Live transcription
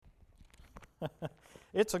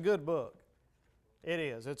It's a good book. It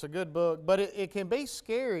is. It's a good book. But it can be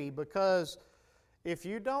scary because if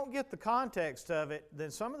you don't get the context of it,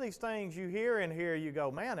 then some of these things you hear in here, you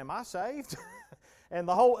go, man, am I saved? And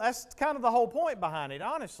that's kind of the whole point behind it,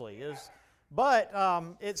 honestly. But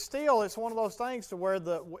it's one of those things to where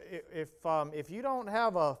if you don't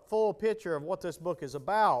have a full picture of what this book is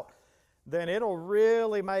about, then it'll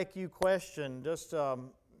really make you question just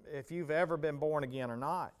if you've ever been born again or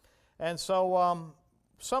not. And so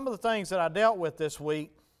some of the things that I dealt with this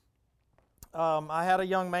week, I had a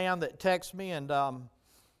young man that texted me, and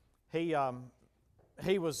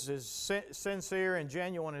he was as sincere and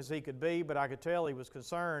genuine as he could be, but I could tell he was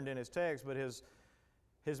concerned in his text. But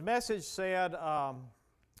his message said,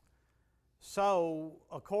 so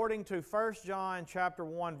according to 1 John chapter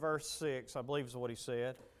 1, verse 6, I believe is what he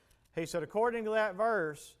said. He said, according to that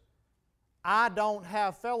verse, I don't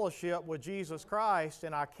have fellowship with Jesus Christ,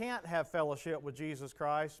 and I can't have fellowship with Jesus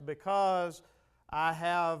Christ because I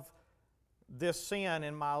have this sin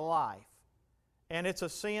in my life. And it's a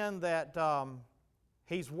sin that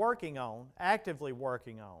he's working on, actively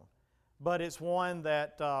working on. But it's one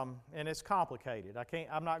that, and it's complicated.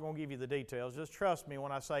 I'm not going to give you the details. Just trust me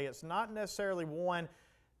when I say it's not necessarily one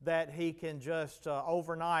that he can just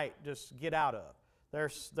overnight just get out of. There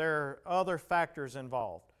are other factors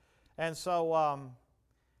involved. And so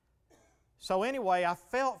anyway, I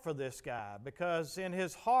felt for this guy because in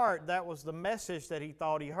his heart, that was the message that he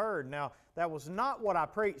thought he heard. Now, that was not what I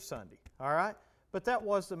preached Sunday, all right? But that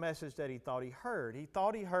was the message that he thought he heard. He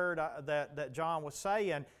thought he heard that John was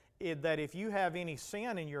saying that if you have any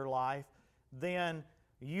sin in your life, then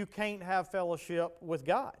you can't have fellowship with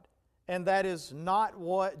God. And that is not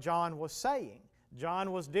what John was saying.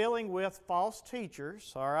 John was dealing with false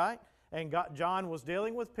teachers, all right? And John was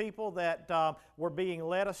dealing with people that were being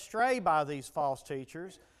led astray by these false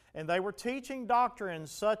teachers. And they were teaching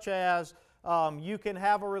doctrines such as you can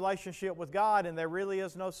have a relationship with God and there really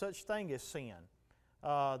is no such thing as sin.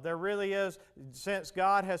 There really is, since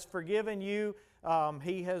God has forgiven you,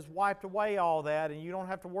 He has wiped away all that and you don't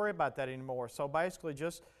have to worry about that anymore. So basically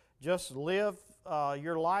just live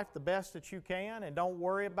your life the best that you can and don't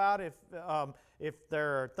worry about if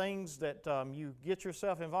there are things that you get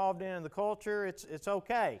yourself involved in the culture. It's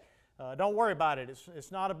okay. Don't worry about it.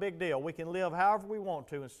 It's not a big deal. We can live however we want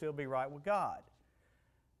to and still be right with God.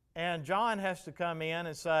 And John has to come in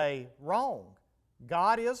and say, wrong.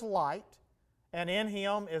 God is light, and in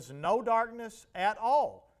Him is no darkness at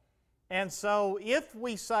all. And so if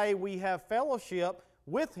we say we have fellowship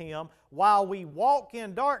with Him while we walk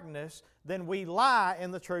in darkness, then we lie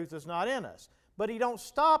and the truth is not in us. But he don't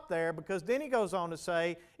stop there, because then he goes on to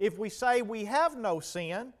say, if we say we have no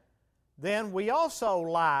sin, then we also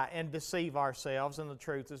lie and deceive ourselves and the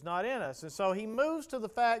truth is not in us. And so he moves to the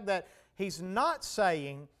fact that he's not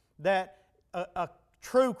saying that a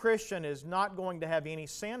true Christian is not going to have any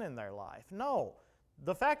sin in their life. No.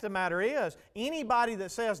 The fact of the matter is, anybody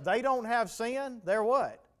that says they don't have sin, they're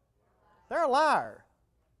what? They're a liar.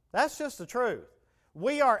 That's just the truth.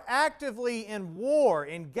 We are actively in war,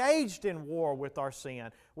 engaged in war with our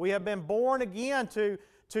sin. We have been born again to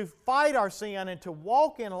fight our sin and to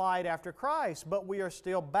walk in light after Christ, but we are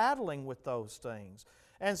still battling with those things.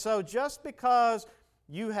 And so just because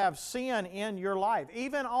you have sin in your life,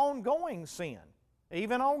 even ongoing sin,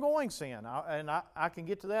 and I can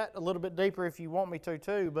get to that a little bit deeper if you want me to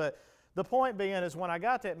too, but the point being is when I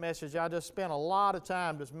got that message, I just spent a lot of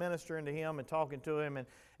time just ministering to him and talking to him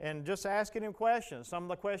and just asking him questions. Some of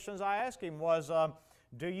the questions I asked him was,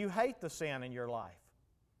 do you hate the sin in your life?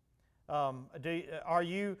 Are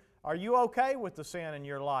you okay with the sin in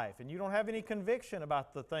your life? And you don't have any conviction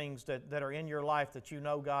about the things that are in your life that you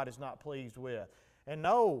know God is not pleased with. And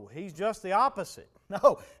no, he's just the opposite.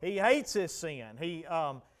 No, he hates his sin. He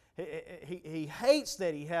hates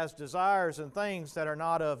that he has desires and things that are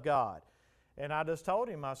not of God. And I just told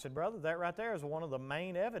him, I said, brother, that right there is one of the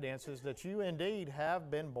main evidences that you indeed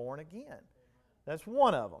have been born again. That's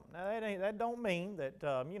one of them. Now, that don't mean that,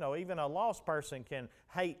 even a lost person can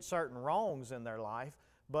hate certain wrongs in their life,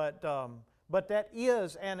 but that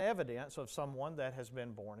is an evidence of someone that has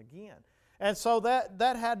been born again. And so that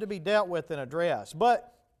had to be dealt with and addressed.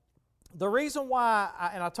 But the reason why,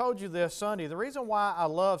 and I told you this Sunday, the reason why I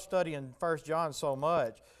love studying 1 John so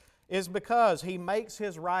much is because he makes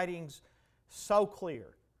his writings so clear.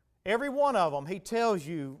 Every one of them, he tells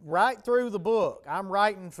you right through the book, I'm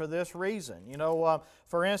writing for this reason.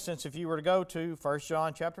 For instance, if you were to go to 1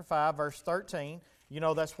 John chapter 5, verse 13,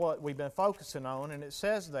 that's what we've been focusing on, and it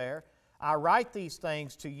says there, I write these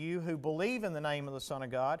things to you who believe in the name of the Son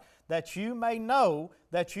of God, that you may know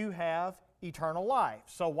that you have eternal life.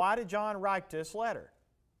 So why did John write this letter?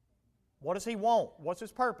 What does he want? What's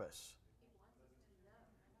his purpose?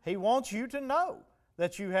 He wants you to know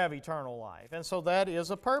that you have eternal life. And so that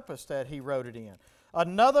is a purpose that he wrote it in.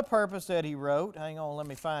 Another purpose that he wrote, hang on, let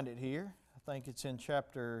me find it here. I think it's in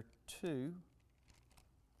chapter 2.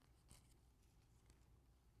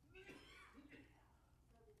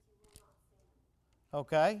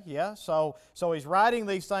 Okay, yeah, so he's writing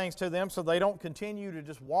these things to them so they don't continue to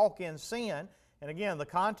just walk in sin. And again, the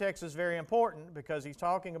context is very important because he's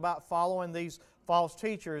talking about following these false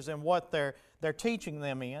teachers and what they're teaching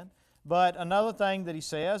them in. But another thing that he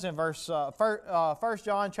says in 1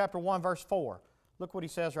 John chapter 1, verse 4. Look what he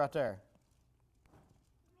says right there.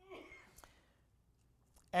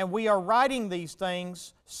 And we are writing these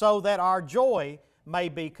things so that our joy may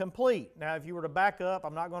be complete. Now, if you were to back up,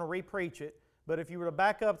 I'm not going to re-preach it, but if you were to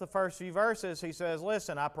back up the first few verses, he says,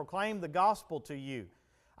 listen, I proclaim the gospel to you.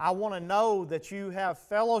 I want to know that you have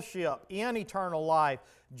fellowship in eternal life,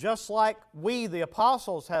 just like we, the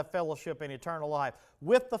apostles, have fellowship in eternal life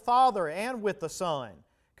with the Father and with the Son.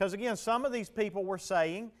 Because again, some of these people were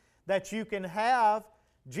saying that you can have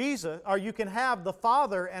Jesus, or you can have the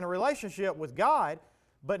Father and a relationship with God,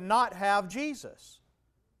 but not have Jesus.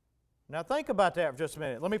 Now think about that for just a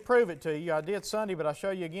minute. Let me prove it to you. I did Sunday, but I'll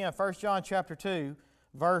show you again. 1 John chapter 2,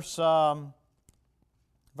 verse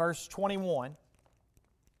 21.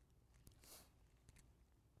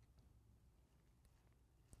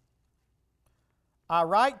 I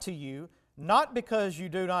write to you, not because you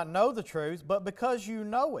do not know the truth, but because you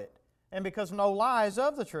know it, and because no lie is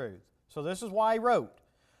of the truth. So this is why he wrote.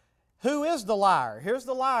 Who is the liar? Here's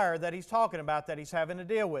the liar that he's talking about, that he's having to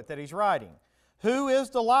deal with, that he's writing. Who is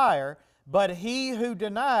the liar but he who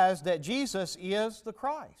denies that Jesus is the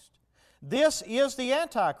Christ? This is the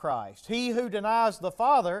Antichrist, he who denies the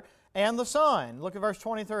Father and the Son. Look at verse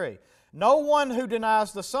 23. No one who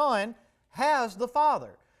denies the Son has the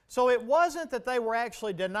Father. So it wasn't that they were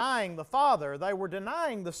actually denying the Father, they were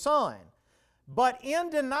denying the Son. But in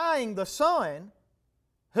denying the Son,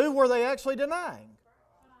 who were they actually denying?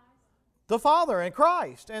 The Father and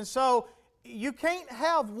Christ. And so you can't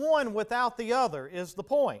have one without the other is the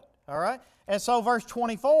point. All right? And so verse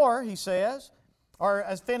 24, he says, or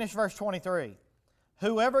finish verse 23.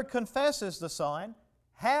 Whoever confesses the Son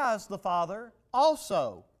has the Father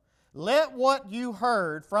also. Let what you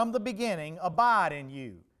heard from the beginning abide in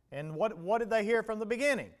you. And what did they hear from the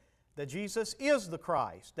beginning? That Jesus is the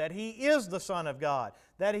Christ, that He is the Son of God,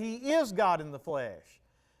 that He is God in the flesh.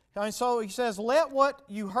 And so he says, let what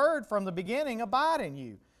you heard from the beginning abide in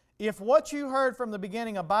you. If what you heard from the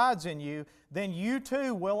beginning abides in you, then you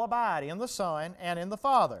too will abide in the Son and in the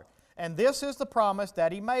Father. And this is the promise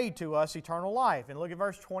that He made to us, eternal life. And look at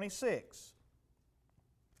verse 26.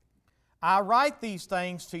 I write these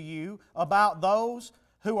things to you about those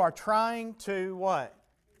who are trying to what?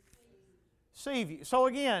 Deceive you. So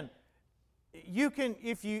again, you can,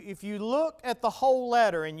 if you look at the whole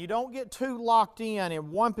letter and you don't get too locked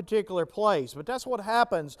in one particular place, but that's what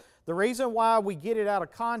happens. The reason why we get it out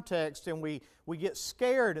of context and we get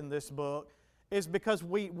scared in this book is because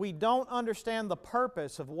we don't understand the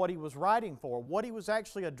purpose of what he was writing for, what he was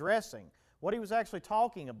actually addressing, what he was actually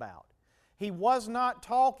talking about. He was not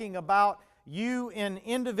talking about you in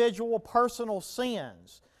individual personal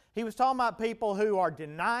sins. He was talking about people who are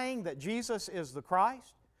denying that Jesus is the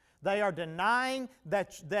Christ. They are denying they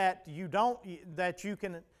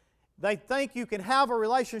think you can have a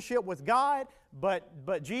relationship with God,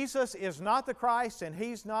 but Jesus is not the Christ and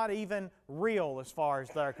He's not even real as far as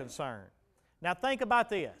they're concerned. Now think about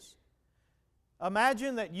this.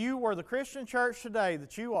 Imagine that you were the Christian church today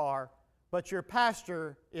that you are, but your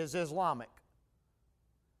pastor is Islamic.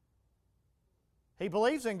 He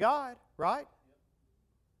believes in God, right?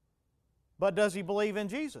 But does he believe in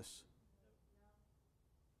Jesus?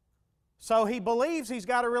 So he believes he's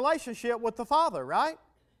got a relationship with the Father, right?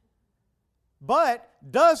 But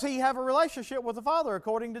does he have a relationship with the Father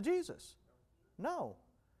according to Jesus? No.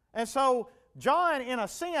 And so John, in a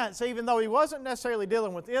sense, even though he wasn't necessarily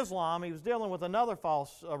dealing with Islam, he was dealing with another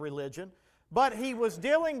false religion, but he was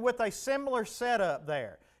dealing with a similar setup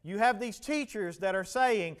there. You have these teachers that are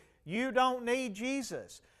saying, you don't need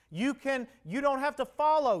Jesus. You don't have to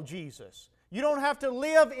follow Jesus. You don't have to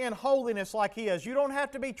live in holiness like He is. You don't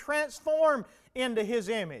have to be transformed into His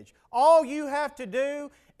image. All you have to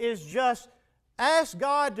do is just ask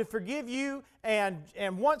God to forgive you, and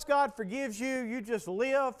once God forgives you, you just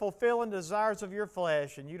live fulfilling the desires of your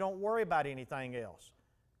flesh, and you don't worry about anything else.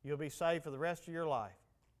 You'll be saved for the rest of your life.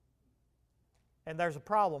 And there's a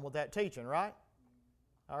problem with that teaching, right?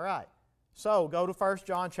 All right. So go to 1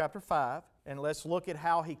 John chapter 5. And let's look at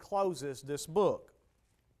how he closes this book.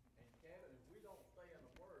 And Kevin, if we don't stay in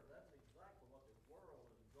the Word, that's exactly what the world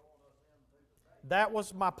is drawing us into today. That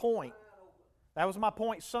was my point. That was my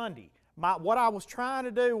point Sunday. What I was trying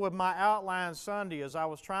to do with my outline Sunday is I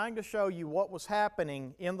was trying to show you what was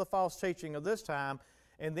happening in the false teaching of this time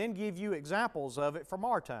and then give you examples of it from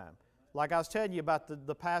our time. Like I was telling you about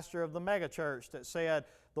the pastor of the megachurch that said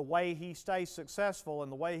the way he stays successful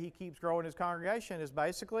and the way he keeps growing his congregation is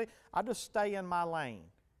basically, I just stay in my lane.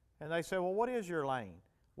 And they say, well, what is your lane?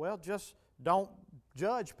 Well, just don't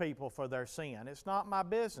judge people for their sin. It's not my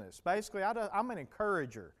business. Basically, I'm an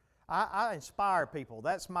encourager. I inspire people.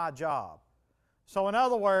 That's my job. So in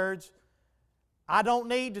other words, I don't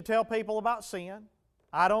need to tell people about sin.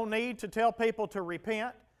 I don't need to tell people to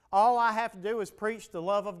repent. All I have to do is preach the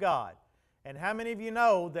love of God. And how many of you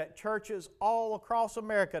know that churches all across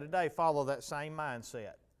America today follow that same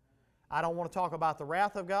mindset? I don't want to talk about the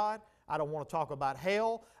wrath of God. I don't want to talk about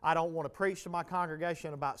hell. I don't want to preach to my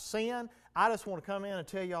congregation about sin. I just want to come in and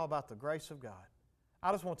tell y'all about the grace of God.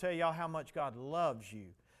 I just want to tell y'all how much God loves you.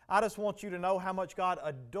 I just want you to know how much God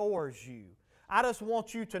adores you. I just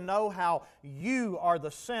want you to know how you are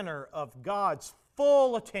the center of God's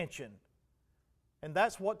full attention. And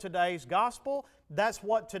that's what today's gospel, that's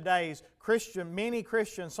what today's many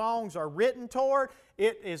Christian songs are written toward.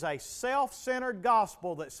 It is a self-centered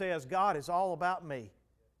gospel that says God is all about me.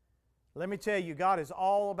 Let me tell you, God is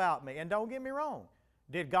all about me. And don't get me wrong.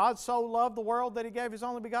 Did God so love the world that He gave His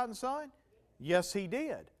only begotten Son? Yes, He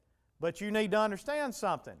did. But you need to understand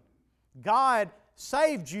something. God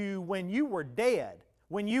saved you when you were dead,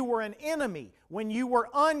 when you were an enemy, when you were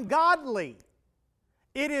ungodly.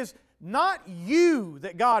 It is not you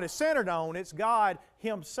that God is centered on, it's God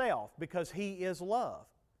Himself, because He is love.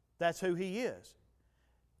 That's who He is.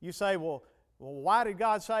 You say, well, why did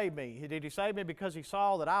God save me? Did He save me because He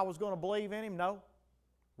saw that I was going to believe in Him? No.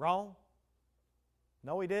 Wrong.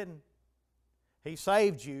 No, He didn't. He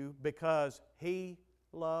saved you because He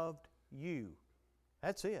loved you.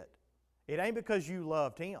 That's it. It ain't because you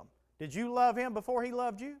loved Him. Did you love Him before He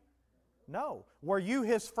loved you? No. Were you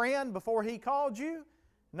His friend before He called you?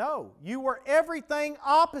 No. You were everything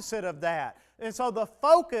opposite of that. And so the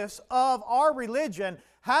focus of our religion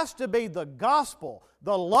has to be the gospel,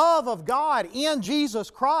 the love of God in Jesus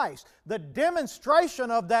Christ, the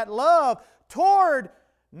demonstration of that love toward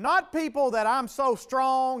not people that I'm so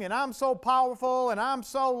strong and I'm so powerful and I'm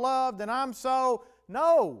so loved and I'm so...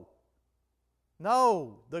 No.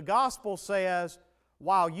 No. The gospel says,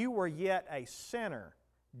 while you were yet a sinner,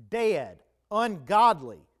 dead,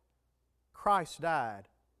 ungodly, Christ died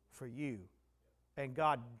for you. And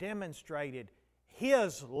God demonstrated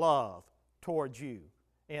His love towards you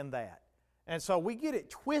in that. And so we get it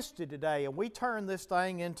twisted today and we turn this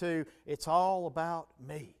thing into, it's all about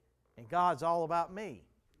me. And God's all about me.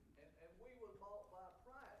 And we were bought by a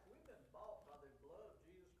price. We've been bought by the blood of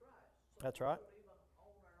Jesus Christ. So that's right. We don't even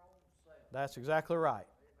own our own self. That's exactly right. Amen.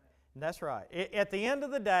 That's right. At the end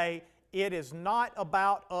of the day, it is not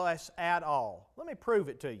about us at all. Let me prove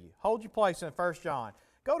it to you. Hold your place in 1 John.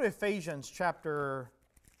 Go to Ephesians chapter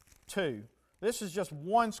 2. This is just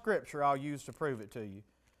one scripture I'll use to prove it to you.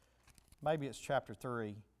 Maybe it's chapter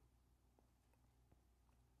 3.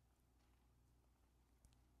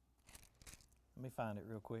 Let me find it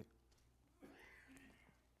real quick.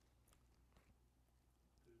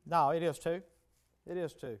 No, it is 2. It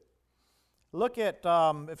is 2. Look at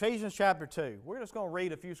Ephesians chapter 2. We're just going to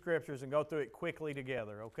read a few scriptures and go through it quickly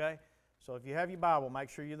together, okay? So if you have your Bible,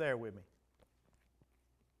 make sure you're there with me.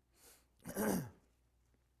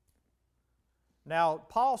 Now,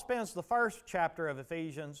 Paul spends the first chapter of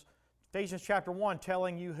Ephesians chapter 1,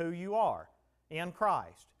 telling you who you are in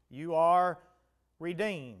Christ. You are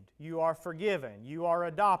redeemed. You are forgiven. You are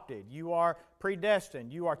adopted. You are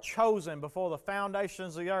predestined. You are chosen before the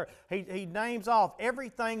foundations of the earth. He names off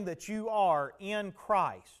everything that you are in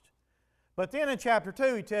Christ. But then in chapter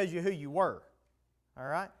 2, he tells you who you were. All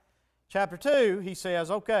right? Chapter 2, he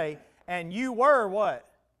says, okay, and you were what?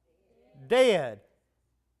 Dead.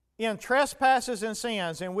 In trespasses and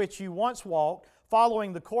sins in which you once walked,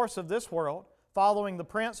 following the course of this world, following the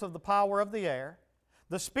prince of the power of the air,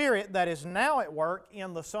 the spirit that is now at work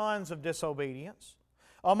in the sons of disobedience,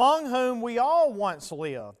 among whom we all once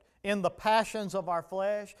lived in the passions of our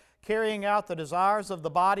flesh, carrying out the desires of the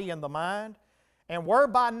body and the mind, and were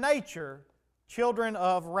by nature children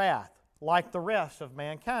of wrath, like the rest of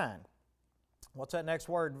mankind. What's that next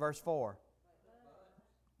word in verse 4?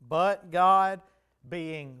 But God,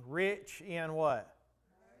 being rich in what?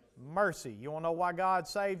 Mercy. You want to know why God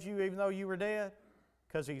saved you even though you were dead?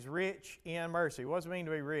 Because He's rich in mercy. What does it mean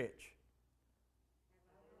to be rich?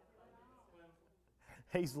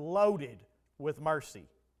 He's loaded with mercy.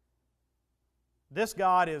 This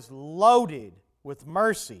God is loaded with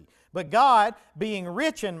mercy. But God, being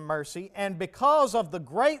rich in mercy, and because of the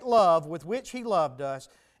great love with which He loved us,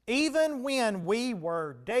 even when we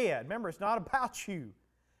were dead. Remember, it's not about you.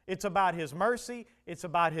 It's about His mercy. It's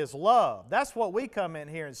about His love. That's what we come in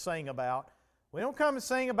here and sing about. We don't come and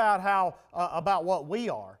sing about about what we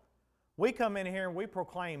are. We come in here and we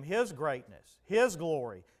proclaim His greatness, His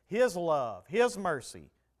glory, His love, His mercy.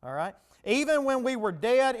 All right? Even when we were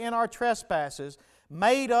dead in our trespasses,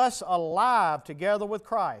 made us alive together with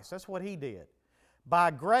Christ. That's what He did.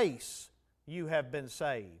 By grace you have been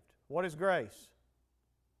saved. What is grace?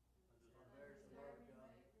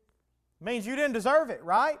 Means you didn't deserve it,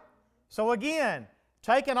 right? So again,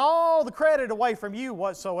 taking all the credit away from you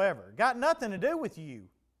whatsoever. Got nothing to do with you.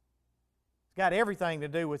 It's got everything to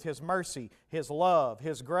do with His mercy, His love,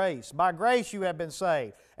 His grace. By grace you have been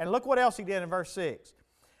saved. And look what else He did in verse 6.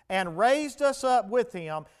 And raised us up with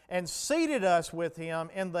Him and seated us with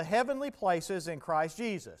Him in the heavenly places in Christ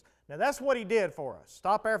Jesus. Now that's what He did for us.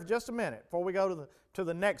 Stop there for just a minute before we go to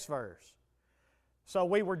the next verse. So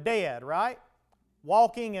we were dead, right?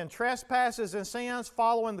 Walking in trespasses and sins,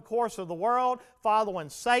 following the course of the world, following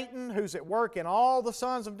Satan, who's at work in all the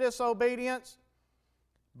sons of disobedience.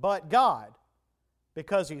 But God,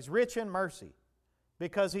 because He's rich in mercy,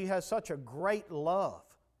 because He has such a great love,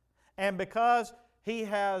 and because He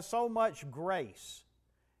has so much grace,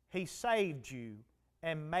 He saved you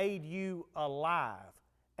and made you alive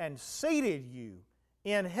and seated you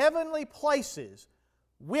in heavenly places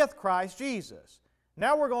with Christ Jesus.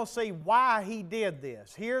 Now we're going to see why He did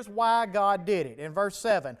this. Here's why God did it. In verse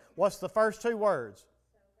 7, what's the first two words?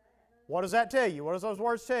 What does that tell you? What does those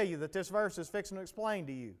words tell you that this verse is fixing to explain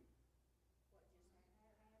to you?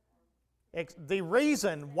 The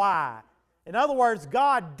reason why. In other words,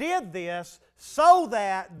 God did this so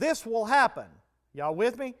that this will happen. Y'all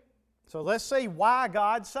with me? So let's see why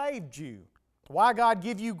God saved you. Why God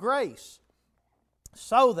give you grace.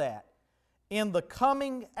 So that in the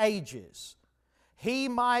coming ages He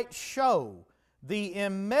might show the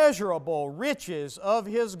immeasurable riches of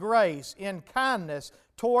His grace in kindness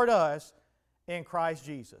toward us in Christ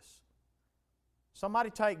Jesus. Somebody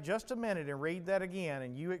take just a minute and read that again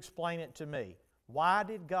and you explain it to me. Why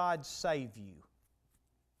did God save you?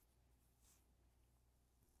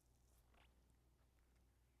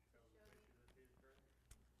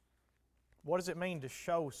 What does it mean to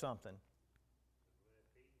show something?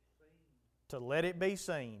 To let it be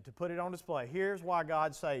seen, to put it on display. Here's why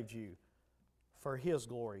God saved you. For His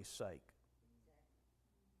glory's sake.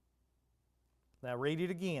 Now read it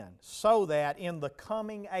again. So that in the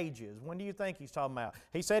coming ages, when do you think He's talking about?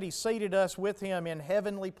 He said He seated us with Him in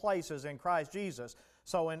heavenly places in Christ Jesus.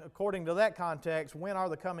 So according to that context, when are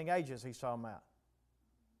the coming ages He's talking about?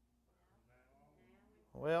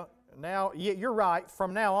 Well, now, you're right.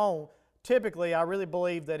 From now on, typically I really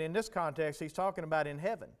believe that in this context He's talking about in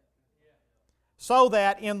heaven. So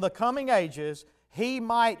that in the coming ages He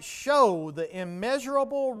might show the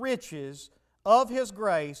immeasurable riches of His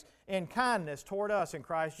grace and kindness toward us in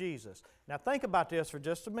Christ Jesus. Now think about this for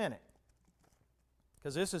just a minute,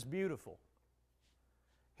 because this is beautiful.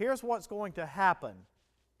 Here's what's going to happen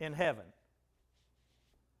in heaven.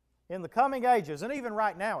 In the coming ages, and even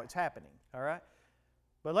right now it's happening, all right?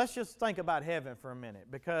 But let's just think about heaven for a minute,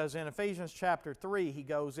 because in Ephesians chapter 3 he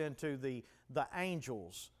goes into the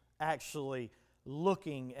angels actually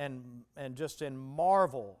looking and just in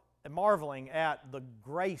marveling at the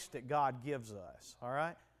grace that God gives us, all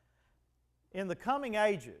right? In the coming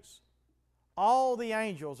ages, all the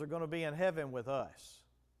angels are going to be in heaven with us.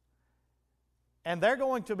 And they're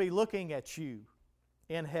going to be looking at you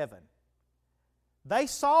in heaven. They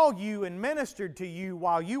saw you and ministered to you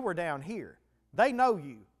while you were down here. They know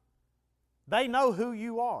you. They know who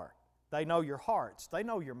you are. They know your hearts. They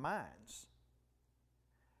know your minds.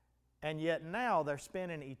 And yet now they're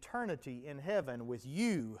spending eternity in heaven with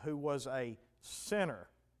you, who was a sinner,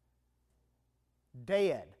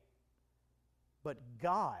 dead. But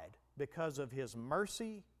God, because of His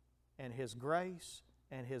mercy and His grace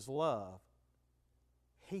and His love,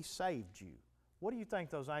 He saved you. What do you think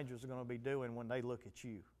those angels are going to be doing when they look at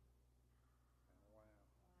you?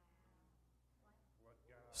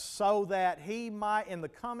 So that He might, in the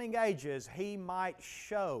coming ages, He might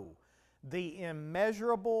show the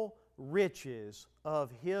immeasurable riches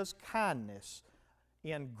of His kindness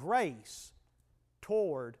in grace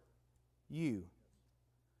toward you.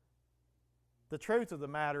 The truth of the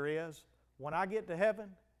matter is, when I get to heaven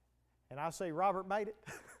and I see Robert made it,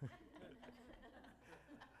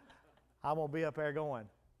 I'm going to be up there going,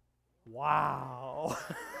 wow.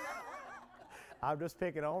 I'm just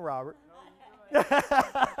picking on Robert.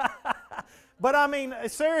 But I mean,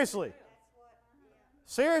 seriously.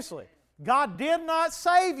 Seriously. God did not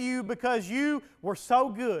save you because you were so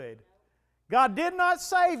good. God did not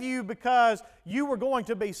save you because you were going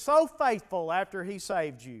to be so faithful after He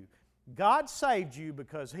saved you. God saved you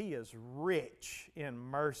because He is rich in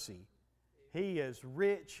mercy. He is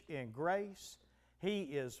rich in grace. He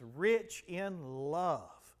is rich in love.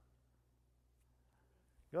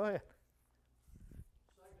 Go ahead.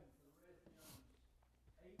 2 Corinthians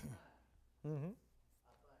 8:9. Mm-hmm.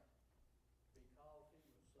 I think. Because He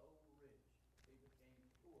was so rich, He became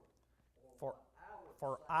poor.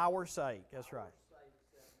 For our sake. That's right. Sake,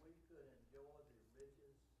 that we could enjoy the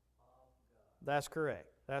riches of God. That's correct.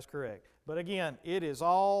 That's correct. But again, it is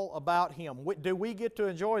all about Him. Do we get to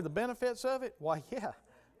enjoy the benefits of it? Why, yeah.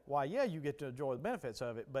 Why, yeah, you get to enjoy the benefits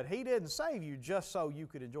of it. But He didn't save you just so you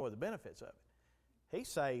could enjoy the benefits of it. He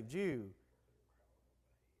saved you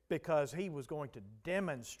because He was going to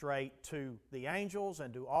demonstrate to the angels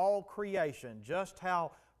and to all creation just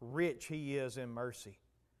how rich He is in mercy,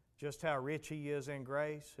 just how rich He is in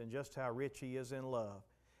grace, and just how rich He is in love.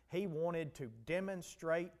 He wanted to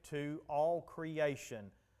demonstrate to all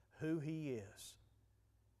creation who He is.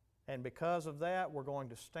 And because of that, we're going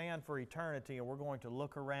to stand for eternity and we're going to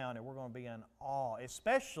look around and we're going to be in awe,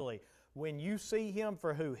 especially when you see Him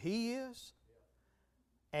for who He is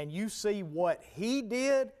and you see what He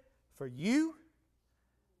did for you.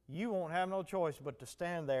 You won't have no choice but to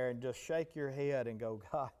stand there and just shake your head and go,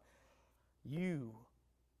 God, you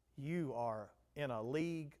are in a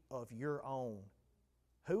league of your own.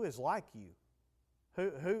 Who is like you?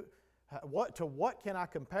 What can I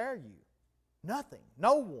compare you? Nothing.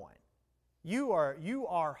 No one. You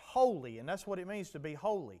are holy, and that's what it means to be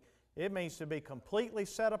holy. It means to be completely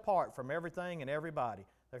set apart from everything and everybody.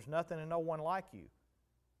 There's nothing and no one like you.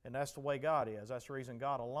 And that's the way God is. That's the reason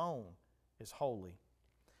God alone is holy.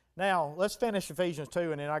 Now, let's finish Ephesians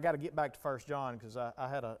 2, and then I got to get back to 1 John because I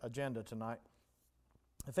had an agenda tonight.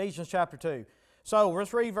 Ephesians chapter 2. So,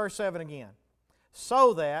 let's read verse 7 again.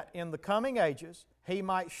 So that in the coming ages He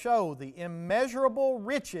might show the immeasurable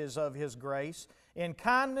riches of His grace in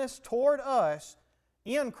kindness toward us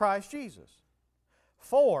in Christ Jesus.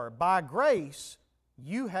 For by grace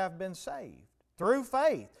you have been saved through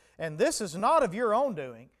faith. And this is not of your own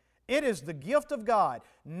doing. It is the gift of God,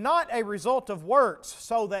 not a result of works,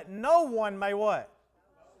 so that no one may what?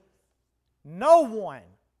 No one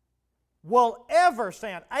will ever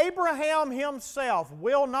stand. Abraham himself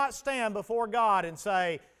will not stand before God and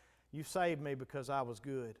say, you saved me because I was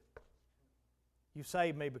good. You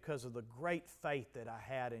saved me because of the great faith that I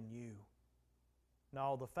had in you.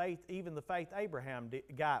 No, the faith, even the faith Abraham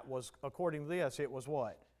got was, according to this, it was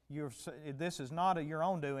what? This is not of your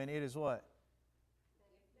own doing, it is what?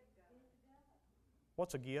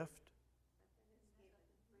 What's a gift?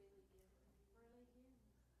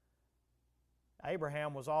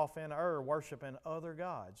 Abraham was off in Ur worshiping other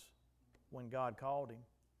gods when God called him.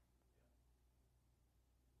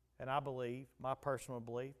 And I believe, my personal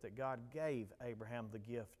belief, that God gave Abraham the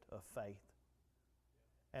gift of faith.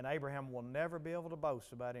 And Abraham will never be able to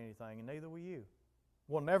boast about anything, and neither will you.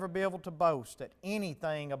 We'll never be able to boast that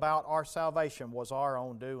anything about our salvation was our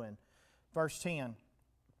own doing. Verse 10,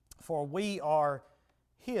 for we are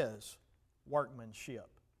His workmanship,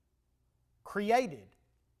 created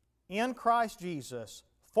in Christ Jesus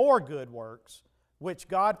for good works, which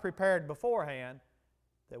God prepared beforehand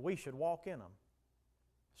that we should walk in them.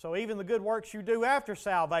 So even the good works you do after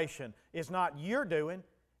salvation is not your doing,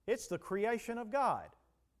 it's the creation of God.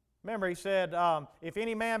 Remember, He said, if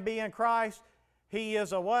any man be in Christ, he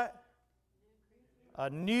is a what? A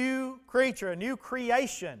new creature, a new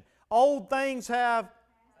creation. Old things have,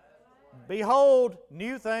 behold,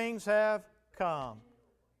 new things have come.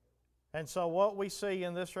 And so what we see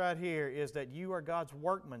in this right here is that you are God's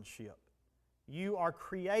workmanship. You are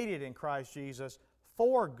created in Christ Jesus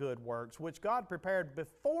for good works, which God prepared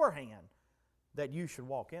beforehand that you should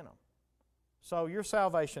walk in them. So your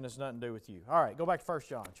salvation has nothing to do with you. All right, go back to 1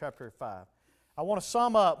 John chapter 5. I want to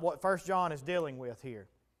sum up what 1 John is dealing with here.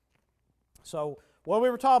 So what we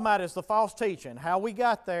were talking about is the false teaching. How we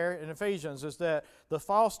got there in Ephesians is that the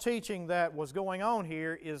false teaching that was going on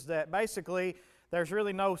here is that basically there's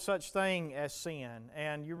really no such thing as sin,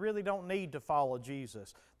 and you really don't need to follow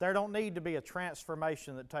Jesus. There don't need to be a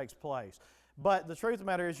transformation that takes place. But the truth of the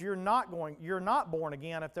matter is you're not born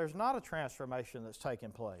again if there's not a transformation that's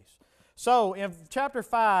taking place. So in chapter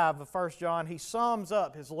 5 of 1 John, he sums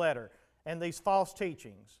up his letter and these false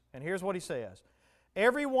teachings. And here's what he says.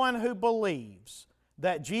 Everyone who believes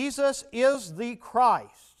that Jesus is the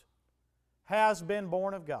Christ has been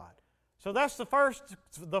born of God. So that's the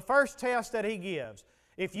first test that he gives.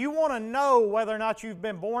 If you want to know whether or not you've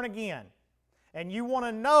been born again, and you want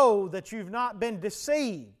to know that you've not been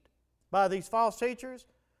deceived by these false teachers,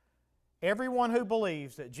 everyone who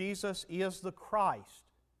believes that Jesus is the Christ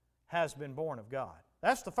has been born of God.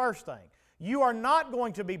 That's the first thing. You are not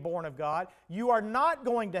going to be born of God. You are not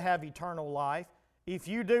going to have eternal life if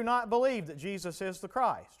you do not believe that Jesus is the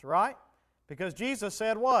Christ, right? Because Jesus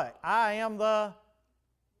said what? I am the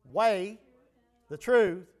way, the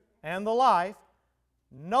truth, and the life.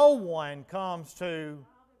 No one comes to...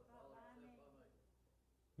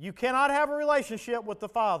 You cannot have a relationship with the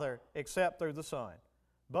Father except through the Son.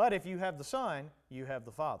 But if you have the Son, you have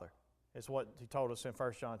the Father. It's what He told us in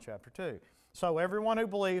 1 John chapter 2. So everyone who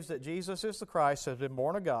believes that Jesus is the Christ has been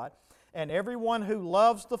born of God, and everyone who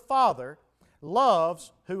loves the Father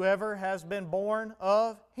loves whoever has been born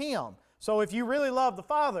of Him. So if you really love the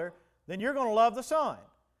Father, then you're going to love the Son.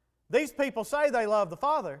 These people say they love the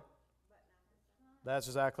Father. That's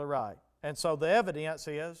exactly right. And so the evidence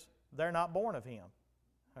is they're not born of Him.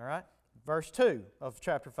 All right? Verse 2 of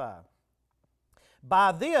chapter 5.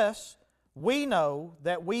 By this we know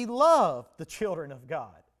that we love the children of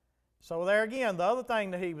God. So there again, the other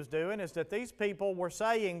thing that he was doing is that these people were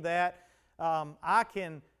saying that I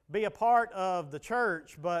can be a part of the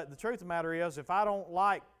church, but the truth of the matter is if I don't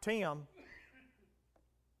like Tim,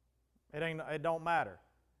 it don't matter.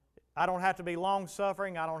 I don't have to be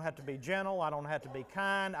long-suffering. I don't have to be gentle. I don't have to be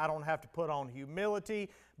kind. I don't have to put on humility.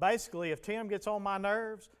 Basically, if Tim gets on my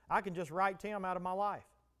nerves, I can just write Tim out of my life.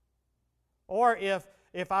 Or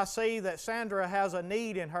if I see that Sandra has a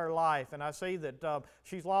need in her life and I see that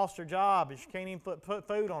she's lost her job and she can't even put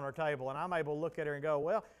food on her table, and I'm able to look at her and go,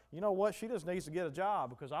 well, you know what? She just needs to get a job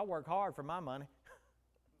because I work hard for my money.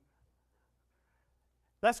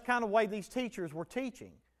 That's the kind of way these teachers were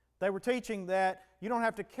teaching. They were teaching that you don't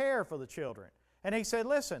have to care for the children. And he said,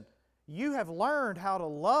 listen, you have learned how to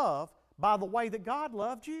love by the way that God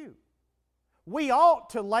loved you. We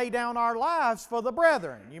ought to lay down our lives for the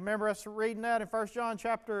brethren. You remember us reading that in 1 John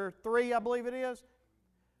chapter 3, I believe it is?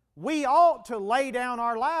 We ought to lay down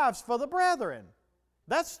our lives for the brethren.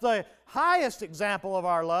 That's the highest example of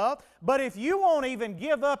our love. But if you won't even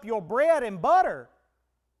give up your bread and butter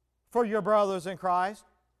for your brothers in Christ,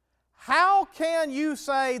 how can you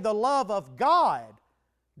say the love of God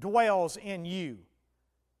dwells in you?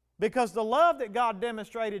 Because the love that God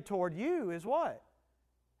demonstrated toward you is what?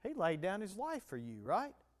 He laid down His life for you,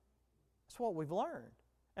 right? That's what we've learned.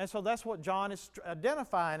 And so that's what John is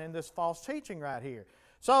identifying in this false teaching right here.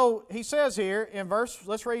 So he says here in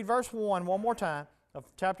let's read verse 1 more time of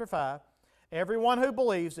chapter 5. Everyone who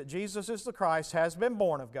believes that Jesus is the Christ has been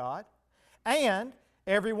born of God, and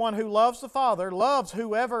everyone who loves the Father loves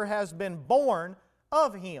whoever has been born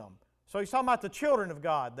of Him. So he's talking about the children of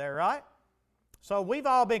God there, right? So we've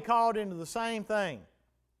all been called into the same thing.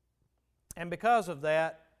 And because of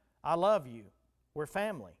that, I love you. We're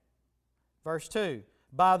family. Verse 2,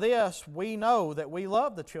 by this we know that we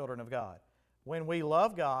love the children of God, when we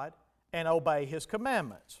love God and obey His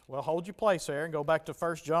commandments. Well, hold your place there and go back to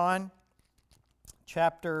 1 John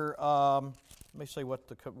chapter, let me see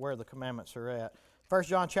where the commandments are at. 1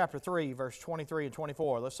 John chapter 3, verse 23 and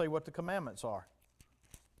 24. Let's see what the commandments are.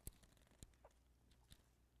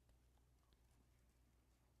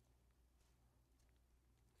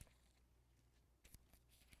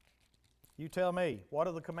 You tell me, what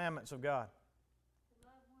are the commandments of God?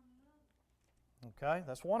 Okay,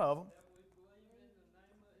 that's one of them.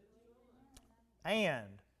 And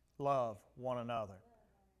love one another.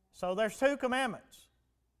 So there's two commandments.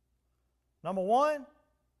 Number one,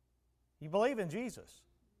 you believe in Jesus,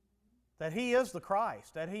 that He is the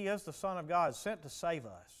Christ, that He is the Son of God sent to save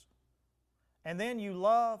us. And then you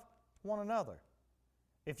love one another.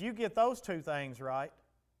 If you get those two things right,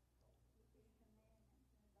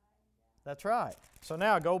 that's right. So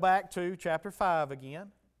now go back to chapter 5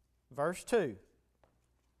 again, verse 2.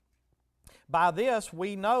 By this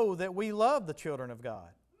we know that we love the children of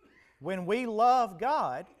God, when we love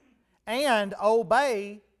God and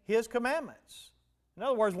obey His commandments. In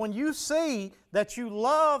other words, when you see that you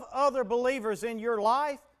love other believers in your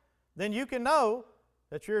life, then you can know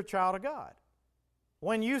that you're a child of God.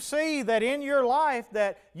 When you see that in your life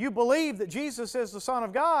that you believe that Jesus is the Son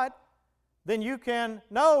of God, then you can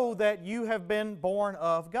know that you have been born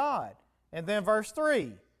of God. And then verse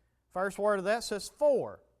 3, first word of that says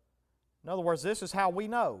for. In other words, this is how we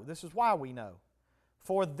know. This is why we know.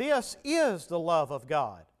 For this is the love of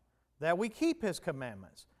God, that we keep His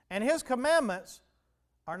commandments. And His commandments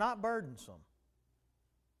are not burdensome.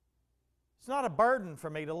 It's not a burden for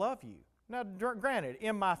me to love you. Now, granted,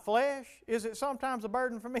 in my flesh, is it sometimes a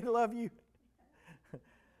burden for me to love you?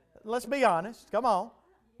 Let's be honest. Come on.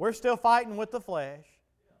 We're still fighting with the flesh.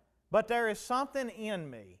 But there is something in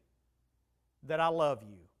me that I love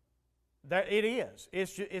you. It is.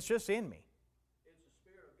 It's just in me. It's the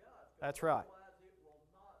Spirit of God. That's right. Otherwise, you will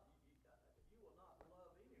not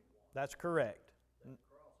love anyone. That's correct.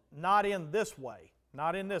 Not in this way.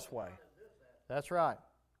 Not in this way. That's right.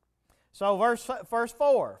 So verse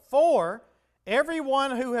 4. For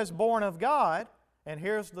everyone who has born of God, and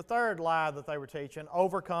here's the third lie that they were teaching,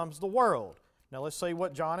 overcomes the world. Now let's see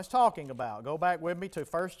what John is talking about. Go back with me to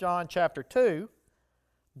 1 John chapter 2,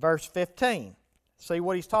 verse 15. See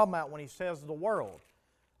what he's talking about when he says the world,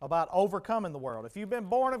 about overcoming the world. If you've been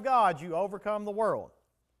born of God, you overcome the world.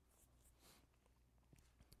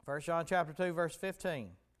 1 John chapter 2, verse 15.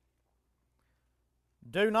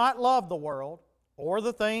 Do not love the world or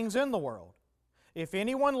the things in the world. If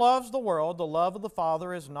anyone loves the world, the love of the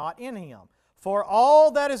Father is not in him. For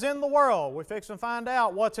all that is in the world, we're fixing to find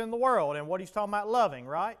out what's in the world and what he's talking about loving,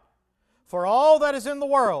 right? For all that is in the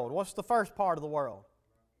world, what's the first part of the world?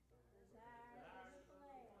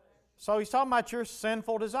 So he's talking about your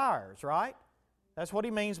sinful desires, right? That's what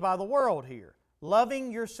he means by the world here.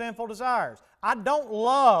 Loving your sinful desires. I don't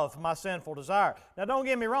love my sinful desire. Now don't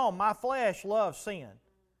get me wrong, my flesh loves sin.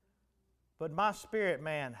 But my spirit,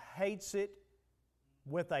 man, hates it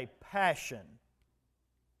with a passion.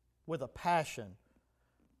 With a passion.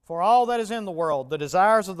 For all that is in the world, the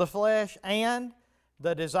desires of the flesh and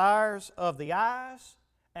the desires of the eyes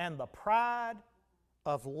and the pride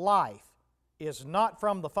of life is not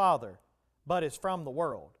from the Father, but is from the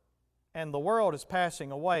world. And the world is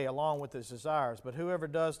passing away along with its desires, but whoever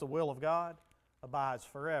does the will of God abides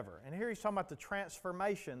forever. And here he's talking about the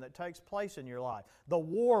transformation that takes place in your life, the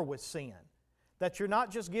war with sin. That you're not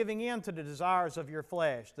just giving in to the desires of your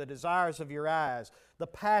flesh, the desires of your eyes, the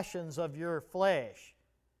passions of your flesh.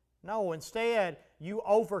 No, instead, you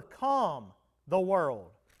overcome the world.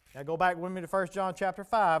 Now go back with me to 1 John chapter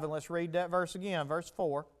 5 and let's read that verse again, verse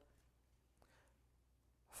 4.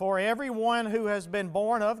 For everyone who has been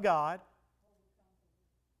born of God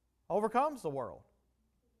overcomes the world.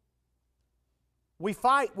 We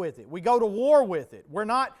fight with it. We go to war with it. We're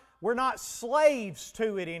not slaves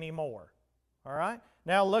to it anymore. All right?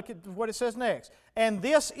 Now look at what it says next. And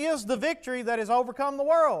this is the victory that has overcome the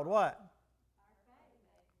world. What?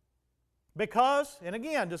 Because, and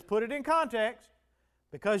again, just put it in context,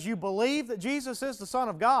 because you believe that Jesus is the Son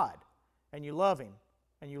of God, and you love Him,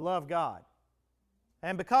 and you love God.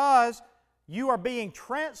 And because you are being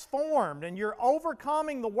transformed and you're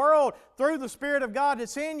overcoming the world through the Spirit of God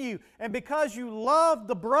that's in you, and because you love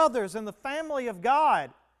the brothers and the family of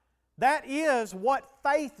God, that is what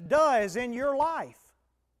faith does in your life.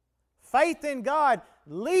 Faith in God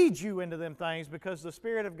leads you into them things because the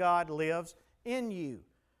Spirit of God lives in you.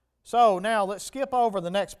 So now let's skip over the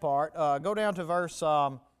next part. Go down to verse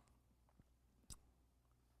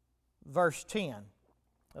 10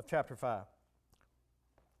 of chapter 5.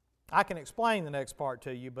 I can explain the next part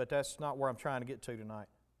to you, but that's not where I'm trying to get to tonight.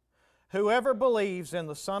 Whoever believes in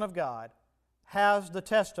the Son of God has the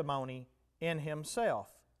testimony in himself.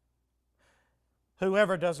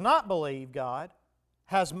 Whoever does not believe God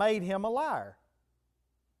has made him a liar.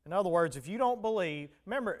 In other words, if you don't believe,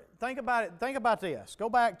 remember, think about it. Think about this. Go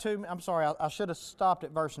back to, I'm sorry, I should have stopped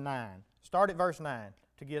at verse 9. Start at verse 9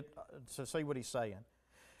 to see what he's saying.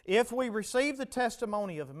 If we receive the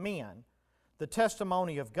testimony of men, the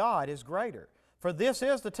testimony of God is greater. For this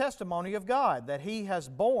is the testimony of God, that He has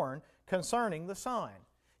borne concerning the Son.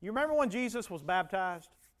 You remember when Jesus was baptized?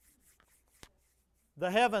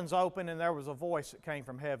 The heavens opened and there was a voice that came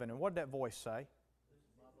from heaven. And what did that voice say?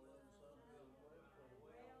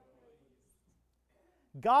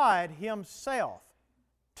 God Himself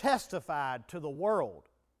testified to the world,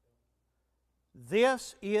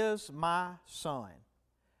 "This is my Son."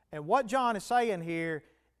 And what John is saying here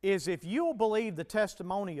is, if you'll believe the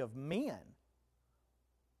testimony of men,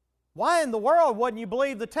 why in the world wouldn't you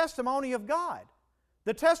believe the testimony of God?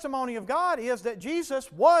 The testimony of God is that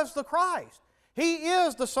Jesus was the Christ. He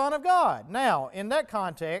is the Son of God. Now, in that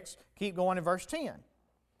context, keep going in verse 10.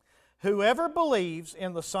 Whoever believes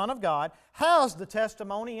in the Son of God has the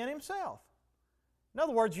testimony in himself. In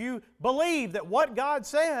other words, you believe that what God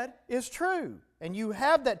said is true, and you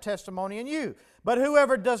have that testimony in you. But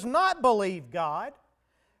whoever does not believe God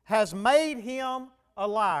has made him a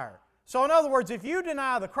liar. So in other words, if you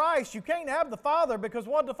deny the Christ, you can't have the Father, because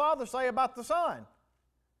what did the Father say about the Son?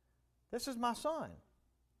 This is my Son.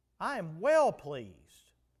 I am well pleased.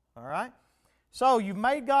 All right? So you've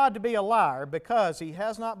made God to be a liar because he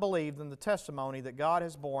has not believed in the testimony that God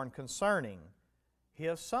has borne concerning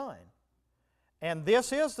His Son. And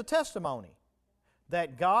this is the testimony,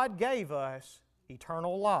 that God gave us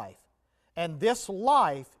eternal life. And this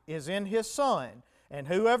life is in His Son. And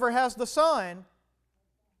whoever has the Son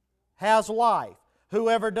has life.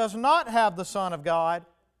 Whoever does not have the Son of God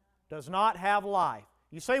does not have life.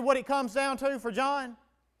 You see what it comes down to for John?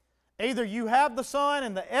 Either you have the Son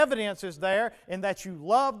and the evidence is there in that you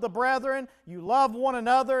love the brethren, you love one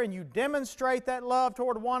another, and you demonstrate that love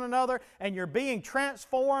toward one another, and you're being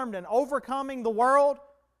transformed and overcoming the world.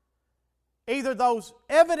 Either those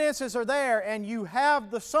evidences are there and you have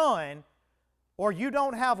the Son, or you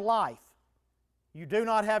don't have life. You do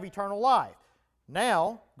not have eternal life.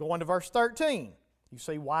 Now, going to verse 13, you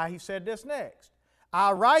see why he said this next.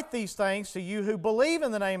 I write these things to you who believe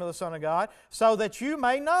in the name of the Son of God, so that you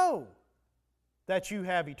may know that you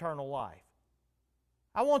have eternal life.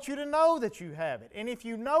 I want you to know that you have it. And if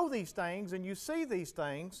you know these things and you see these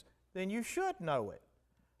things, then you should know it.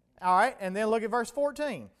 All right, and then look at verse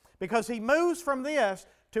 14. Because he moves from this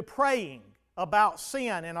to praying about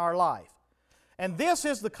sin in our life. And this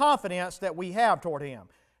is the confidence that we have toward Him.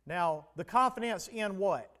 Now, the confidence in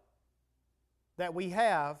what? That we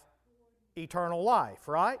have eternal life,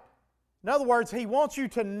 right? In other words, he wants you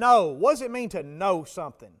to know. What does it mean to know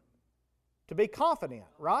something? To be confident,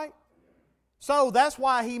 right? So that's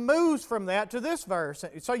why he moves from that to this verse.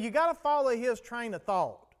 So you got to follow his train of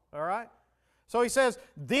thought, all right? So he says,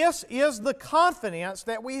 this is the confidence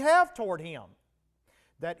that we have toward Him,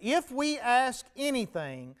 that if we ask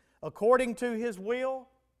anything according to His will,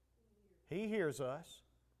 He hears us.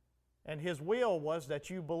 And His will was that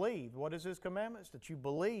you believe. What is His commandments? That you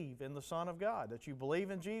believe in the Son of God, that you believe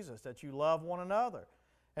in Jesus, that you love one another.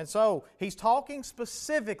 And so He's talking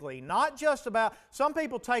specifically, not just about, some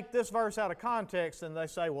people take this verse out of context and they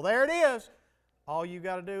say, well, there it is. All you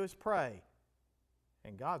got to do is pray.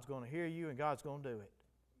 And God's going to hear you and God's going to do it.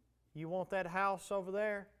 You want that house over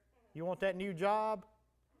there? You want that new job?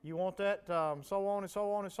 You want that so on and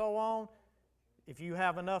so on and so on? If you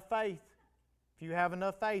have enough faith, if you have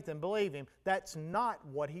enough faith and believe Him, that's not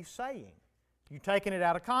what He's saying. You're taking it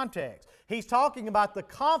out of context. He's talking about the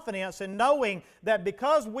confidence in knowing that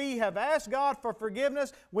because we have asked God for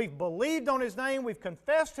forgiveness, we've believed on His name, we've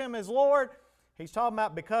confessed Him as Lord. He's talking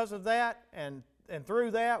about because of that and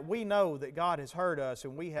through that, we know that God has heard us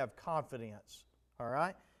and we have confidence. All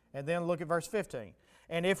right? And then look at verse 15.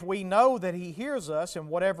 And if we know that He hears us in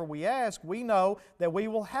whatever we ask, we know that we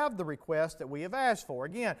will have the request that we have asked for.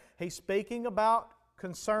 Again, he's speaking about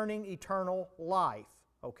concerning eternal life.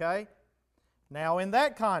 Okay? Now, in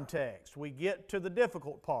that context, we get to the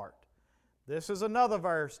difficult part. This is another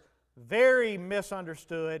verse very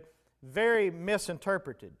misunderstood, very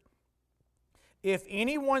misinterpreted. If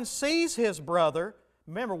anyone sees his brother,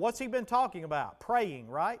 remember, what's he been talking about? Praying,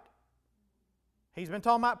 right? He's been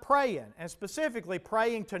talking about praying, and specifically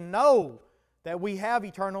praying to know that we have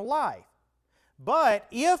eternal life. But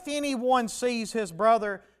if anyone sees his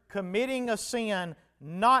brother committing a sin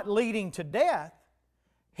not leading to death,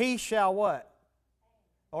 he shall what?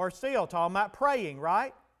 Or still talking about praying,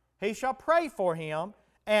 right? He shall pray for him,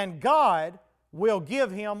 and God will give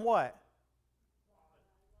him what?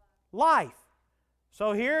 Life.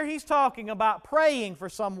 So here he's talking about praying for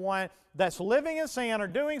someone that's living in sin or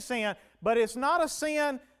doing sin, but it's not a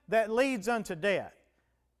sin that leads unto death.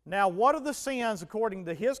 Now, what are the sins, according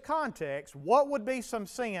to his context, what would be some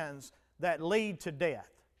sins that lead to death?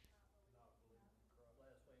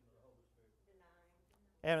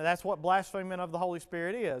 And that's what blaspheming of the Holy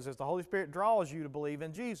Spirit is the Holy Spirit draws you to believe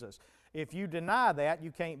in Jesus. If you deny that,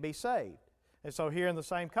 you can't be saved. And so here in the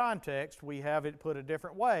same context, we have it put a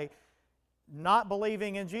different way. Not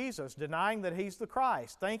believing in Jesus, denying that He's the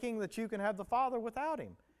Christ, thinking that you can have the Father without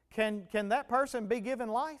Him. Can that person be given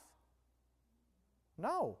life?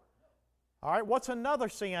 No. All right, what's another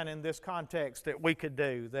sin in this context that we could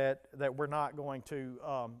do that we're not going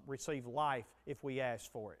to receive life if we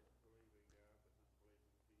ask for it?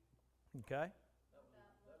 Okay.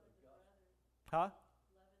 Huh?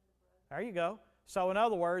 There you go. So in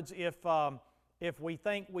other words, if we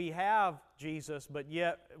think we have Jesus, but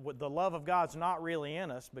yet the love of God's not really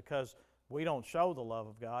in us because we don't show the love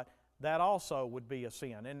of God, that also would be a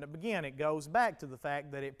sin. And again, it goes back to the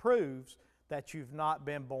fact that it proves that you've not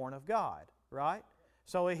been born of God, right?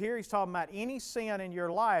 So here he's talking about any sin in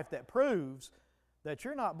your life that proves that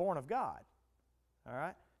you're not born of God, all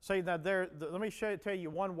right? See, now let me tell you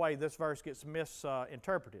one way this verse gets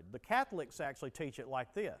misinterpreted. The Catholics actually teach it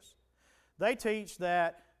like this. They teach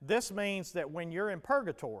that this means that when you're in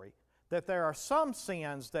purgatory, that there are some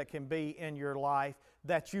sins that can be in your life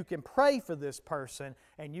that you can pray for this person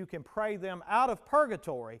and you can pray them out of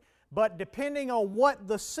purgatory. But depending on what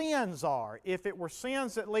the sins are, if it were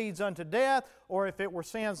sins that leads unto death or if it were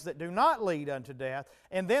sins that do not lead unto death,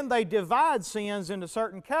 and then they divide sins into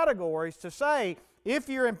certain categories to say, if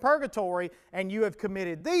you're in purgatory and you have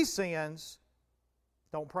committed these sins,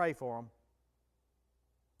 don't pray for them.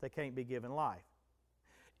 They can't be given life.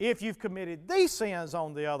 If you've committed these sins,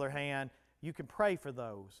 on the other hand, you can pray for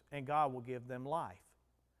those and God will give them life.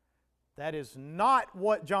 That is not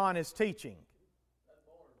what John is teaching.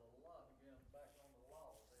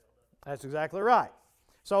 That's exactly right.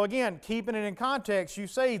 So again, keeping it in context, you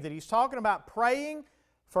see that he's talking about praying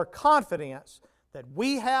for confidence that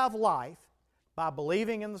we have life by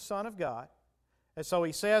believing in the Son of God. And so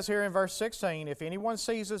he says here in verse 16, if anyone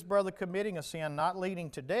sees his brother committing a sin not leading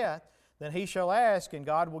to death, then he shall ask, and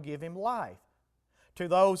God will give him life. To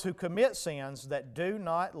those who commit sins that do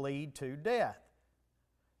not lead to death.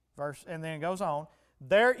 And then it goes on,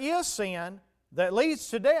 there is sin that leads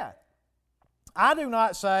to death. I do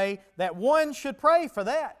not say that one should pray for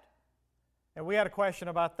that. And we had a question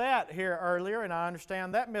about that here earlier, and I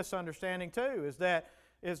understand that misunderstanding too, is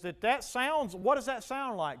that sounds, what does that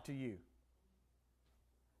sound like to you?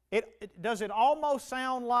 Does it almost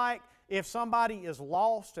sound like if somebody is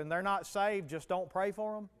lost and they're not saved, just don't pray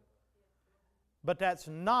for them? But that's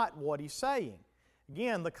not what he's saying.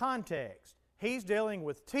 Again, the context. He's dealing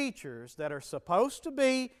with teachers that are supposed to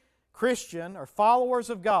be Christian or followers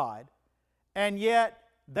of God, and yet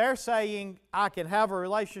they're saying, I can have a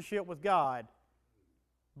relationship with God,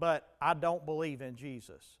 but I don't believe in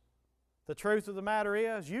Jesus. The truth of the matter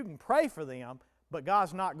is, you can pray for them, but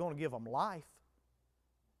God's not going to give them life.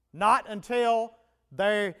 Not until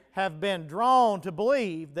they have been drawn to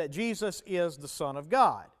believe that Jesus is the Son of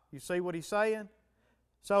God. You see what he's saying?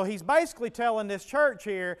 So he's basically telling this church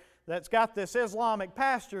here that's got this Islamic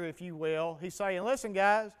pastor, if you will, he's saying, listen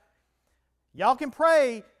guys, y'all can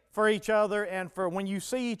pray for each other and for when you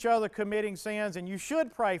see each other committing sins, and you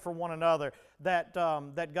should pray for one another that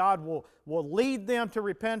God will lead them to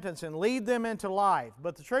repentance and lead them into life.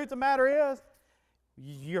 But the truth of the matter is,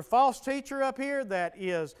 your false teacher up here that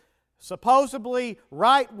is supposedly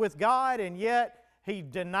right with God and yet he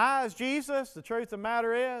denies Jesus, the truth of the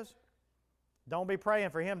matter is, don't be praying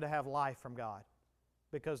for him to have life from God,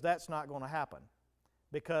 because that's not going to happen.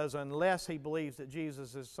 Because unless he believes that Jesus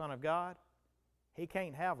is the Son of God, he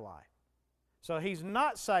can't have life. So he's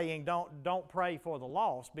not saying don't pray for the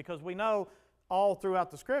lost, because we know all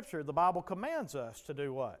throughout the Scripture the Bible commands us to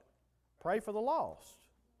do what? Pray for the lost.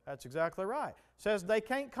 That's exactly right. It says they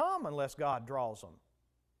can't come unless God draws them.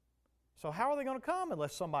 So how are they going to come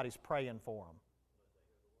unless somebody's praying for them?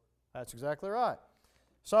 That's exactly right.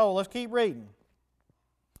 So let's keep reading.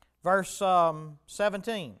 Verse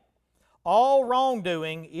 17. All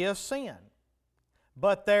wrongdoing is sin,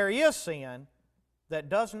 but there is sin that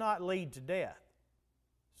does not lead to death.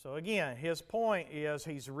 So again, his point is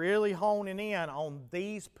he's really honing in on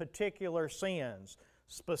these particular sins,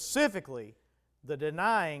 specifically the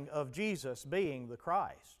denying of Jesus being the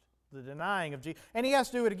Christ. The denying of Jesus. And he has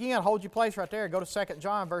to do it again. Hold your place right there. Go to 2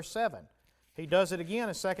 John verse 7. He does it again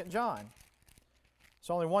in 2 John. It's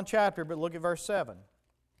only one chapter, but look at verse 7.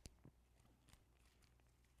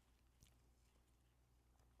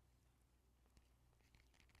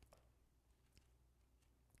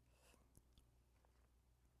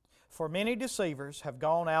 For many deceivers have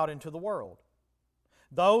gone out into the world,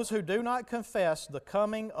 those who do not confess the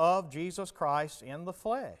coming of Jesus Christ in the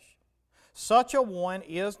flesh. Such a one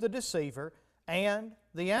is the deceiver and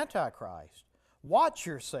the Antichrist. Watch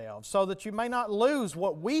yourselves so that you may not lose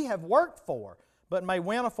what we have worked for, but may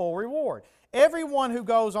win a full reward. Everyone who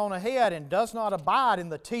goes on ahead and does not abide in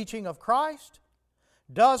the teaching of Christ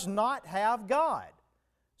does not have God.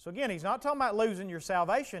 So again, he's not talking about losing your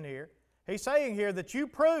salvation here. He's saying here that you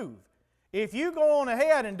prove. If you go on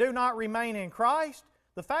ahead and do not remain in Christ,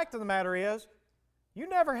 the fact of the matter is, you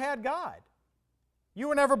never had God. You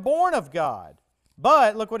were never born of God.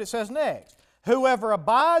 But, look what it says next. Whoever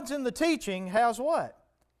abides in the teaching has what?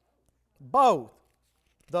 Both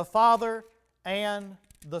the Father and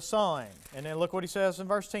the Son. And then look what he says in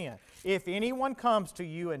verse 10. If anyone comes to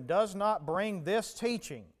you and does not bring this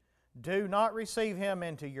teaching, do not receive him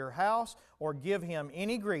into your house or give him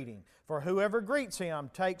any greeting, for whoever greets him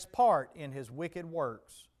takes part in his wicked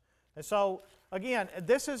works. And so, again,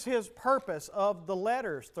 this is his purpose of the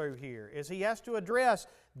letters through here, is he has to address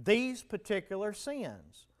these particular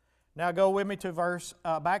sins. Now go with me to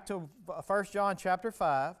back to 1 John chapter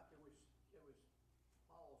 5. Can we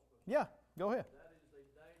pause? Yeah, go ahead. That is the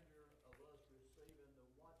danger of us receiving the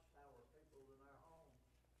watchtower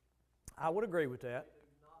I would agree with that. They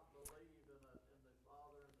do not believe in the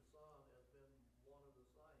Father and the Son as being one of the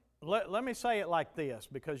same. Let me say it like this,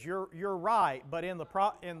 because you're right, but in the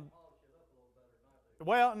Polish it up a little better than I do.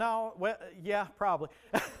 well, no, well, yeah, probably.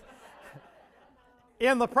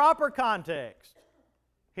 In the proper context,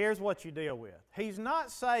 here's what you deal with. He's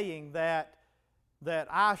not saying that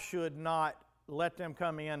I should not let them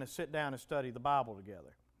come in and sit down and study the Bible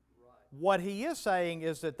together. What he is saying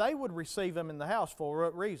is that they would receive them in the house for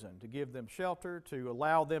a reason, to give them shelter, to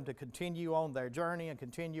allow them to continue on their journey and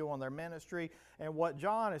continue on their ministry. And what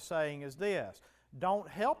John is saying is this: don't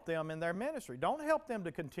help them in their ministry. Don't help them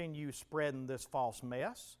to continue spreading this false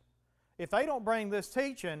mess. If they don't bring this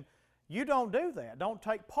teaching, you don't do that. Don't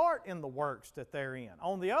take part in the works that they're in.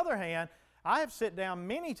 On the other hand, I have sit down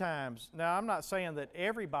many times. Now, I'm not saying that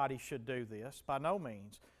everybody should do this, by no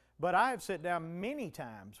means. But I have sat down many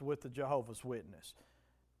times with the Jehovah's Witness,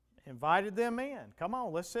 invited them in. Come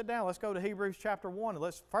on, let's sit down. Let's go to Hebrews chapter 1 and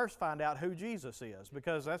let's first find out who Jesus is,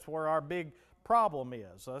 because that's where our big problem is.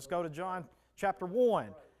 So let's go to John chapter 1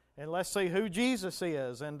 and let's see who Jesus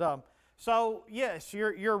is. And so, yes,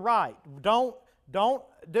 you're right. Don't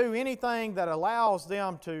do anything that allows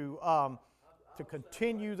them to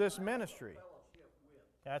continue this ministry.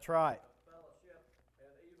 That's right.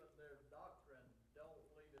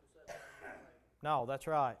 No, that's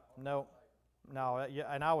right. No,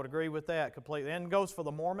 and I would agree with that completely. And it goes for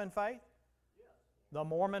the Mormon faith. The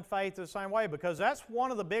Mormon faith is the same way, because that's one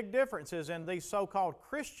of the big differences in these so-called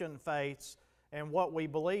Christian faiths and what we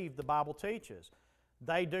believe the Bible teaches.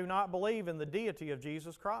 They do not believe in the deity of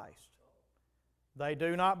Jesus Christ. They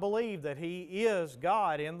do not believe that He is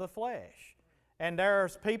God in the flesh. And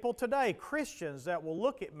there's people today, Christians, that will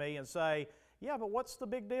look at me and say, yeah, but what's the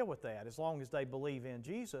big deal with that? As long as they believe in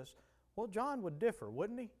Jesus. Well, John would differ,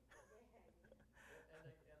 wouldn't he? And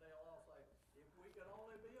they'll all say, if we could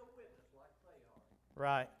only be a witness like they are,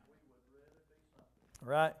 Right. we would really be something.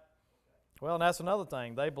 Right. Well, and that's another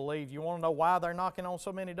thing. They believe, you want to know why they're knocking on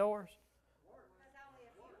so many doors?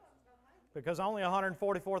 Because only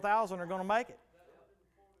 144,000 are going to make it.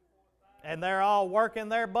 And they're all working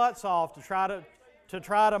their butts off to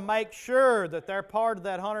try to make sure that they're part of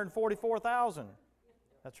that 144,000.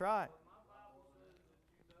 That's right.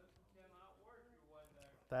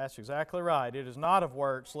 That's exactly right. It is not of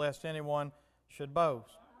works, lest anyone should boast.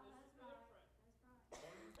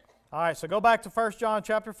 All right, so go back to 1 John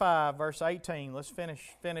chapter 5, verse 18. Let's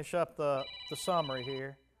finish up the summary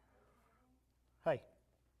here. Hey.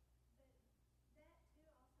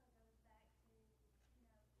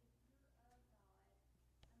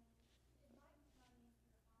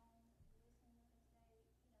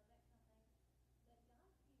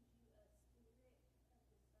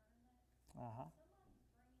 Uh-huh.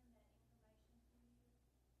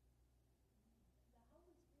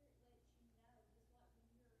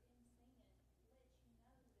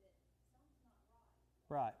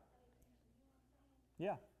 Right.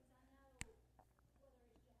 Yeah.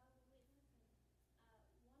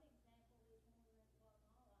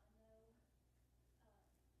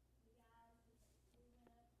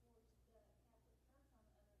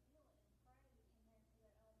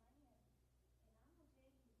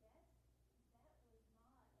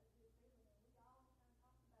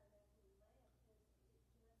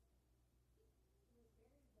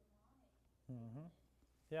 Mm-hmm.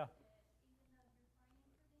 Yeah.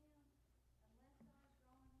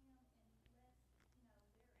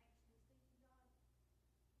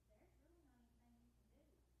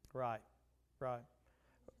 Right. Right.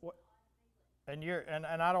 And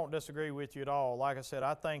I don't disagree with you at all. Like I said,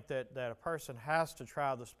 I think that a person has to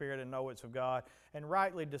try the Spirit and know it's of God and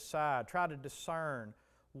rightly decide, try to discern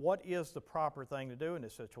what is the proper thing to do in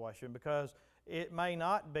this situation, because it may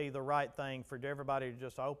not be the right thing for everybody to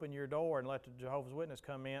just open your door and let the Jehovah's Witness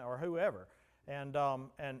come in, or whoever, and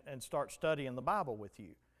start studying the Bible with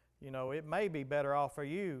you. You know, it may be better off for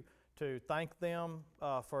you to thank them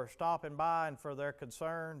for stopping by and for their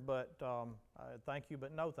concern, but thank you,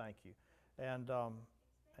 but no thank you, and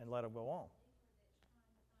let them go on.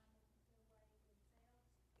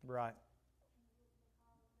 Right.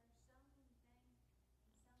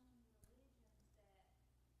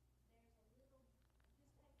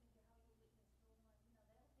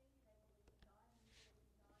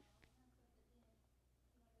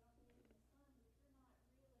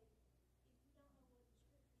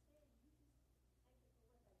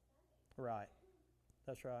 Right.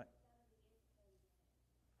 That's right.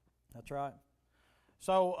 That's right.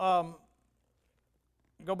 So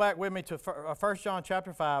go back with me to 1 John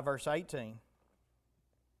chapter 5, verse 18.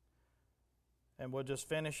 And we'll just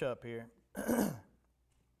finish up here.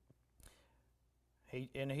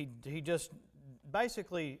 He just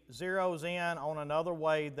basically zeroes in on another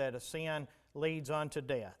way that a sin leads unto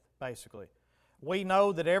death, basically. We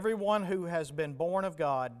know that everyone who has been born of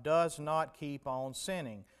God does not keep on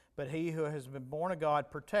sinning, but he who has been born of God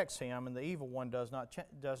protects him, and the evil one does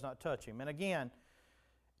not touch him. And again,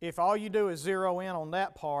 if all you do is zero in on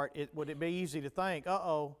that part, would it be easy to think,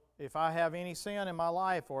 uh-oh, if I have any sin in my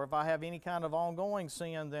life, or if I have any kind of ongoing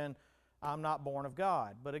sin, then I'm not born of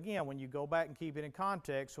God. But again, when you go back and keep it in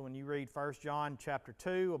context, so when you read 1 John chapter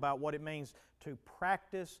 2 about what it means to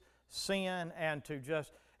practice sin and to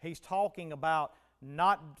just, he's talking about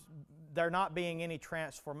there not being any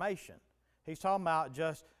transformation. He's talking about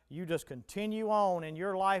you just continue on in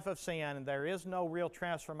your life of sin, and there is no real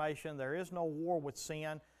transformation, there is no war with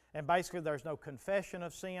sin, and basically there's no confession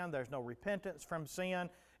of sin, there's no repentance from sin.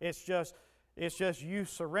 It's just you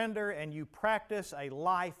surrender and you practice a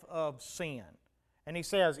life of sin. And he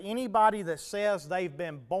says, anybody that says they've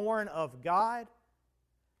been born of God,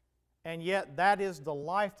 and yet that is the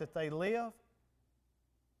life that they live,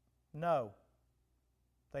 no,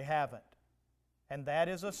 they haven't. And that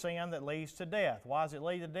is a sin that leads to death. Why does it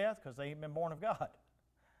lead to death? Because they haven't been born of God.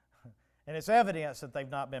 And it's evidence that they've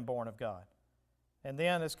not been born of God. And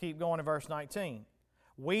then let's keep going to verse 19.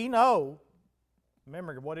 We know,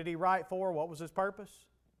 remember, what did he write for? What was his purpose?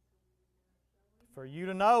 For you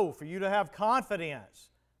to know, for you to have confidence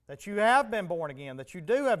that you have been born again, that you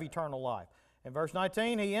do have eternal life. In verse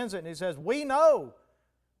 19, he ends it and he says, we know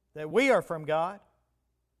that we are from God,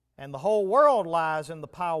 and the whole world lies in the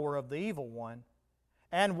power of the evil one.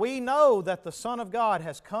 And we know that the Son of God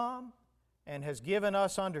has come and has given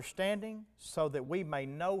us understanding so that we may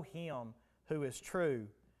know Him who is true.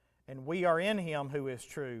 And we are in Him who is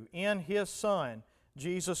true, in His Son,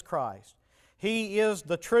 Jesus Christ. He is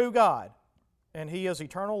the true God, and He is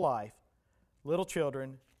eternal life. Little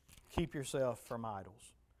children, keep yourself from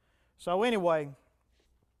idols. So anyway,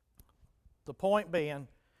 the point being,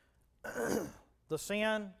 the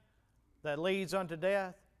sin that leads unto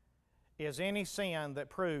death is any sin that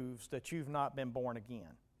proves that you've not been born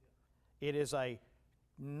again. It is a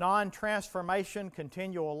non-transformation,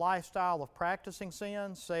 continual lifestyle of practicing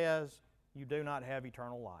sin says you do not have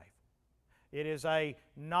eternal life. It is a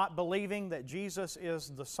not believing that Jesus is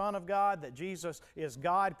the Son of God, that Jesus is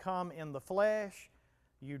God come in the flesh.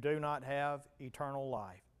 You do not have eternal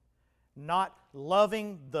life. Not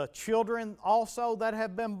loving the children also that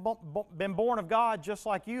have been born of God just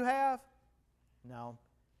like you have. No.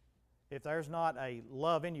 If there's not a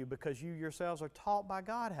love in you, because you yourselves are taught by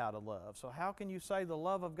God how to love. So how can you say the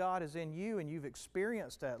love of God is in you and you've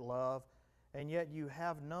experienced that love and yet you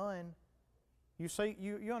have none? You see,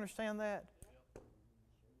 you understand that? You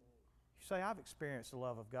say, I've experienced the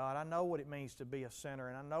love of God. I know what it means to be a sinner,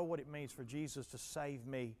 and I know what it means for Jesus to save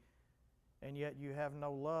me, and yet you have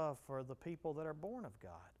no love for the people that are born of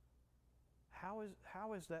God. How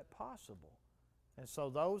is that possible? And so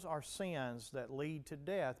those are sins that lead to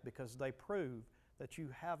death because they prove that you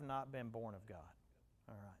have not been born of God.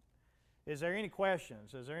 All right. Is there any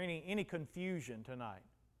questions? Is there any confusion tonight?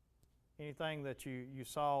 Anything that you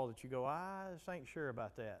saw that you go, I just ain't sure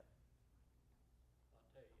about that?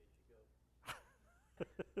 I'll tell you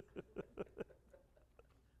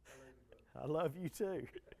as you go. I love you too.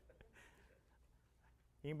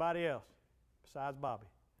 Anybody else besides Bobby?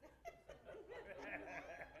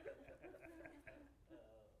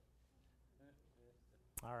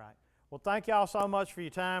 All right. Well, thank y'all so much for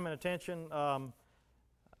your time and attention. I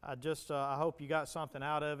hope you got something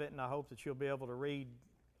out of it, and I hope that you'll be able to read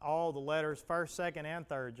all the letters, 1st, 2nd, and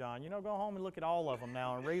 3rd John. Go home and look at all of them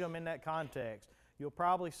now and read them in that context. You'll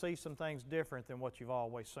probably see some things different than what you've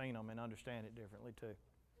always seen them and understand it differently too.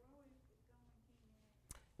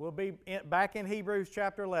 We'll be back in Hebrews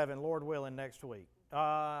chapter 11, Lord willing, next week. Will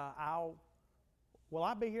I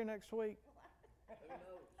be here next week?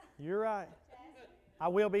 You're right. I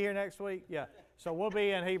will be here next week? Yeah. So we'll be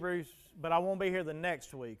in Hebrews, but I won't be here the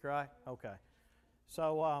next week, right? Okay.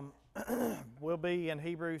 So we'll be in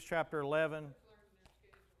Hebrews chapter 11.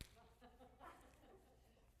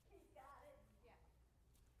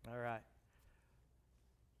 All right.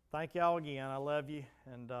 Thank y'all again. I love you.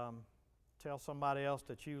 And tell somebody else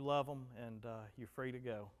that you love them, and you're free to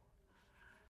go.